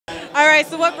right,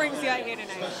 so what brings you out here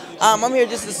tonight? I'm here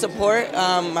just to support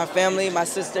my family. My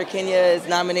sister Kenya is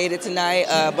nominated tonight.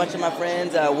 A bunch of my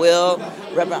friends, Will,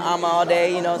 repping Ama all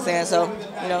day, you know what I'm saying? So,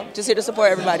 you know, just here to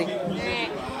support everybody. All right.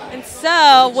 And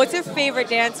so, what's your favorite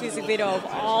dance music video of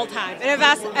all time? And I've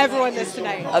asked everyone this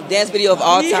tonight. A dance video of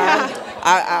all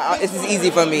time? This is easy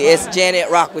for me. It's Janet,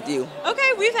 Rock With You.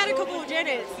 Okay, we've had a couple of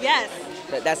Janets, yes.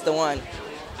 That's the one.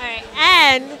 All right,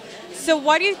 and so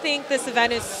why do you think this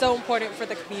event is so important for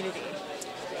the community?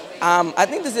 I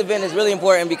think this event is really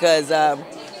important because,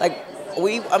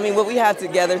 what we have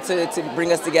together to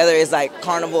bring us together is like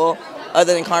carnival.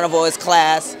 Other than carnival is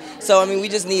class. So, I mean, we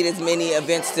just need as many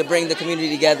events to bring the community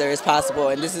together as possible.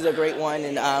 And this is a great one.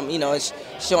 And, you know, it's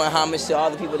showing homage to all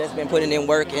the people that's been putting in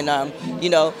work and, you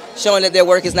know, showing that their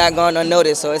work is not gone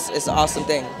unnoticed. So it's an awesome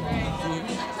thing.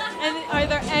 And are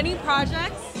there any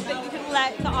projects that you can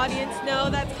let the audience know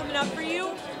that's coming up for you?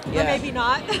 Or maybe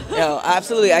not? No,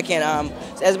 absolutely, I can.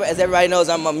 As everybody knows,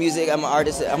 I'm an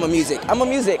artist. I'm a music.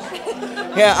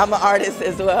 Yeah, I'm an artist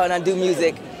as well, and I do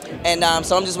music. And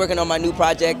so I'm just working on my new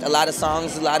project, a lot of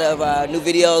songs, a lot of new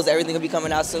videos. Everything will be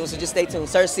coming out soon, so just stay tuned.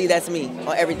 Search C, that's me,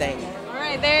 on everything. All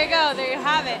right, there you go. There you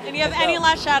have it. And you have any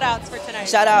last shout-outs for tonight?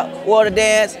 Shout out, Water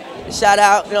Dance. Shout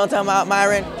out, you know what I'm talking about,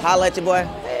 Myron. Holla at your boy.